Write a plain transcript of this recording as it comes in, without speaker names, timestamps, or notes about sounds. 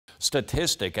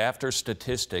Statistic after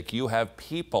statistic, you have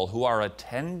people who are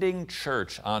attending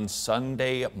church on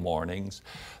Sunday mornings.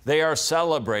 They are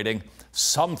celebrating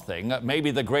something,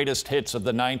 maybe the greatest hits of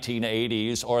the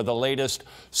 1980s or the latest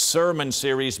sermon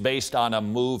series based on a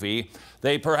movie.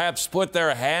 They perhaps put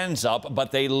their hands up,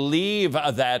 but they leave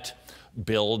that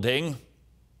building,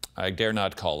 I dare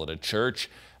not call it a church,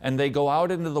 and they go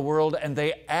out into the world and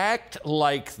they act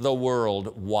like the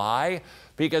world. Why?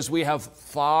 Because we have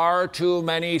far too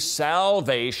many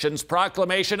salvations,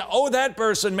 proclamation, oh, that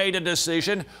person made a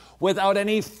decision, without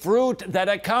any fruit that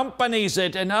accompanies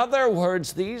it. In other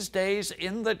words, these days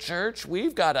in the church,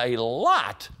 we've got a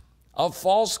lot of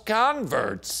false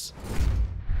converts.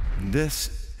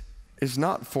 This is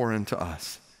not foreign to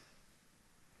us.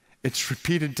 It's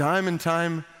repeated time and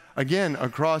time again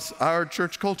across our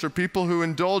church culture. People who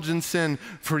indulge in sin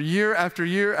for year after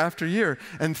year after year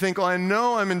and think, oh, I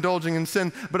know I'm indulging in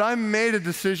sin, but I made a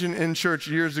decision in church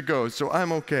years ago, so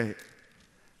I'm okay.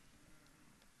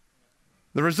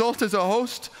 The result is a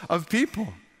host of people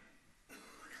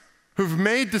who've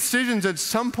made decisions at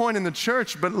some point in the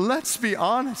church, but let's be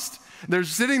honest, they're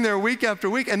sitting there week after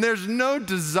week and there's no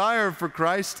desire for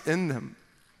Christ in them.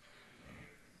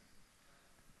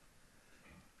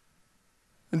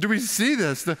 And do we see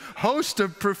this? The host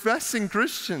of professing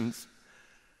Christians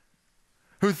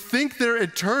who think they're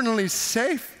eternally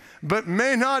safe, but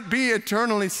may not be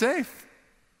eternally safe.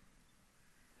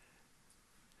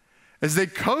 As they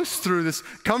coast through this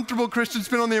comfortable Christian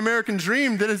spin on the American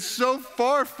dream that is so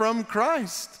far from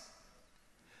Christ.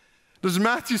 Does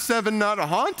Matthew 7 not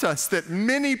haunt us that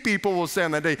many people will say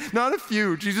on that day, not a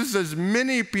few, Jesus says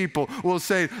many people will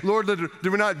say, Lord,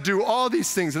 do we not do all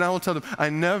these things? And I will tell them, I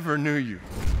never knew you.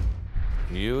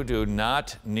 You do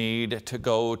not need to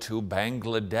go to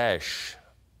Bangladesh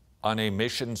on a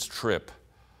missions trip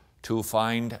to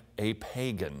find a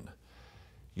pagan.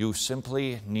 You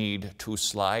simply need to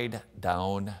slide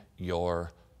down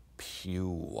your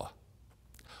pew.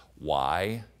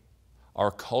 Why?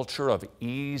 Our culture of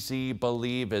easy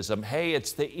believism. Hey,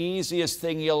 it's the easiest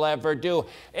thing you'll ever do.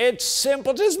 It's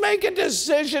simple. Just make a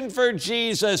decision for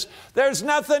Jesus. There's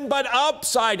nothing but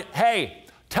upside. Hey,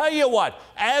 tell you what,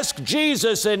 ask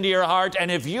Jesus into your heart, and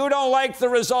if you don't like the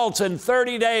results in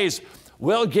 30 days,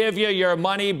 we'll give you your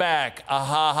money back. Ah,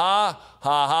 ha, ha,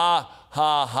 ha, ha,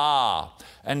 ha, ha.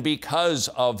 And because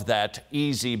of that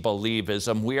easy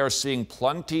believism, we are seeing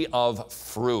plenty of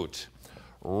fruit.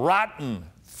 Rotten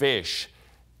fish,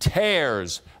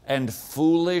 tares, and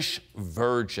foolish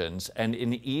virgins. And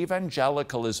in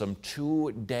evangelicalism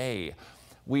today,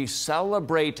 we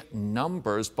celebrate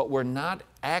numbers, but we're not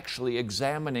actually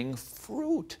examining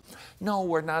fruit. No,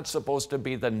 we're not supposed to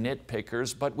be the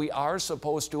nitpickers, but we are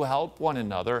supposed to help one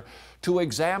another to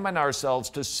examine ourselves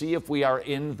to see if we are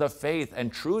in the faith.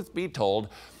 And truth be told,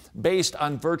 based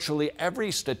on virtually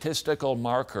every statistical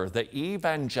marker, the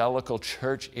Evangelical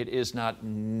Church, it is not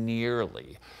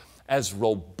nearly as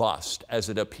robust as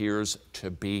it appears to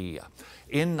be.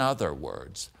 In other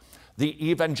words,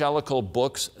 the evangelical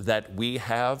books that we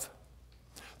have,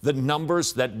 the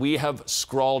numbers that we have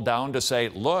scrawled down to say,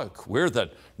 look, we're the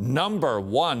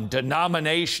 #1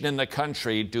 denomination in the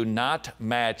country, do not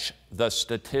match the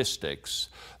statistics,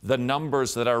 the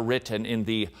numbers that are written in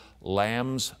the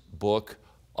Lamb's Book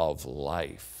of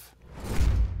Life.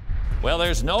 Well,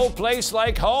 there's no place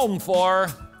like home for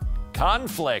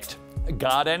conflict.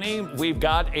 Got any? We've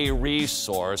got a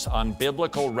resource on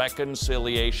biblical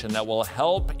reconciliation that will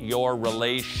help your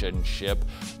relationship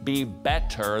be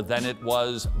better than it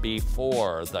was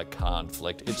before the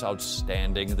conflict. It's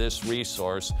outstanding, this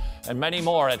resource, and many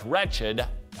more at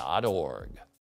wretched.org.